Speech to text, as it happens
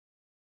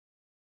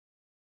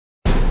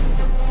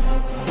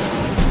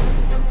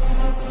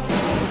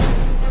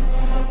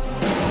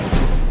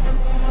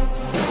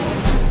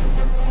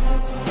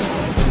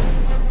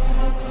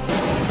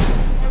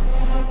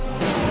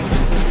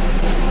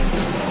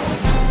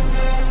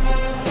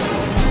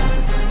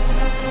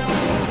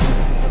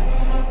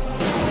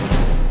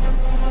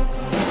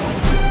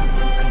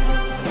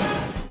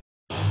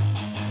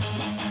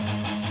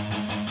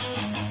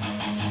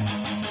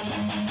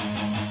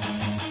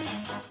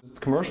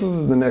commercials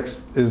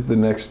is the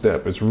next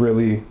step. It's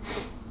really,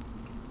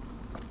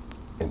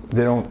 you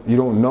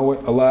don't know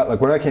it a lot.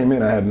 Like when I came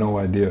in, I had no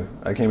idea.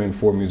 I came in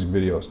for music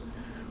videos,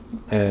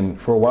 and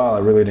for a while I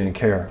really didn't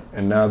care.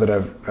 And now that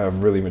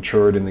I've really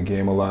matured in the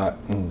game a lot,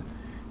 and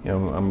you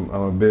know I'm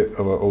a bit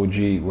of an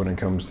OG when it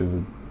comes to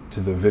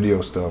the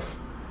video stuff.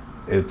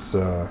 It's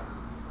the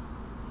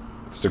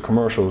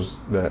commercials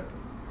that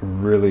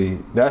really,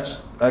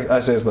 I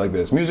say it's like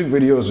this. Music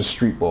videos are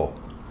street ball.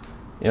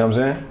 You know what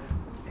I'm saying?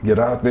 You get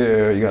out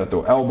there, you gotta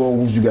throw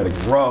elbows, you gotta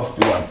get rough,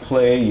 you gotta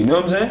play, you know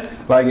what I'm saying?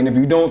 Like, and if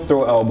you don't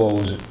throw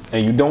elbows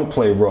and you don't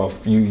play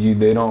rough,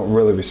 they don't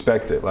really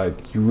respect it.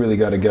 Like, you really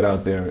gotta get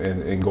out there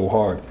and go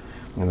hard.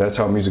 And that's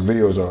how music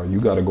videos are.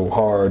 You gotta go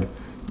hard,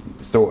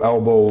 throw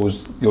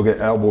elbows, you'll get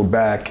elbowed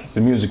back. It's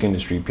the music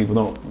industry. People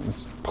don't,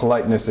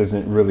 politeness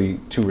isn't really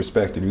too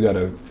respected. You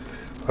gotta,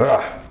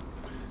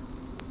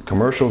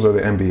 commercials are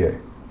the NBA.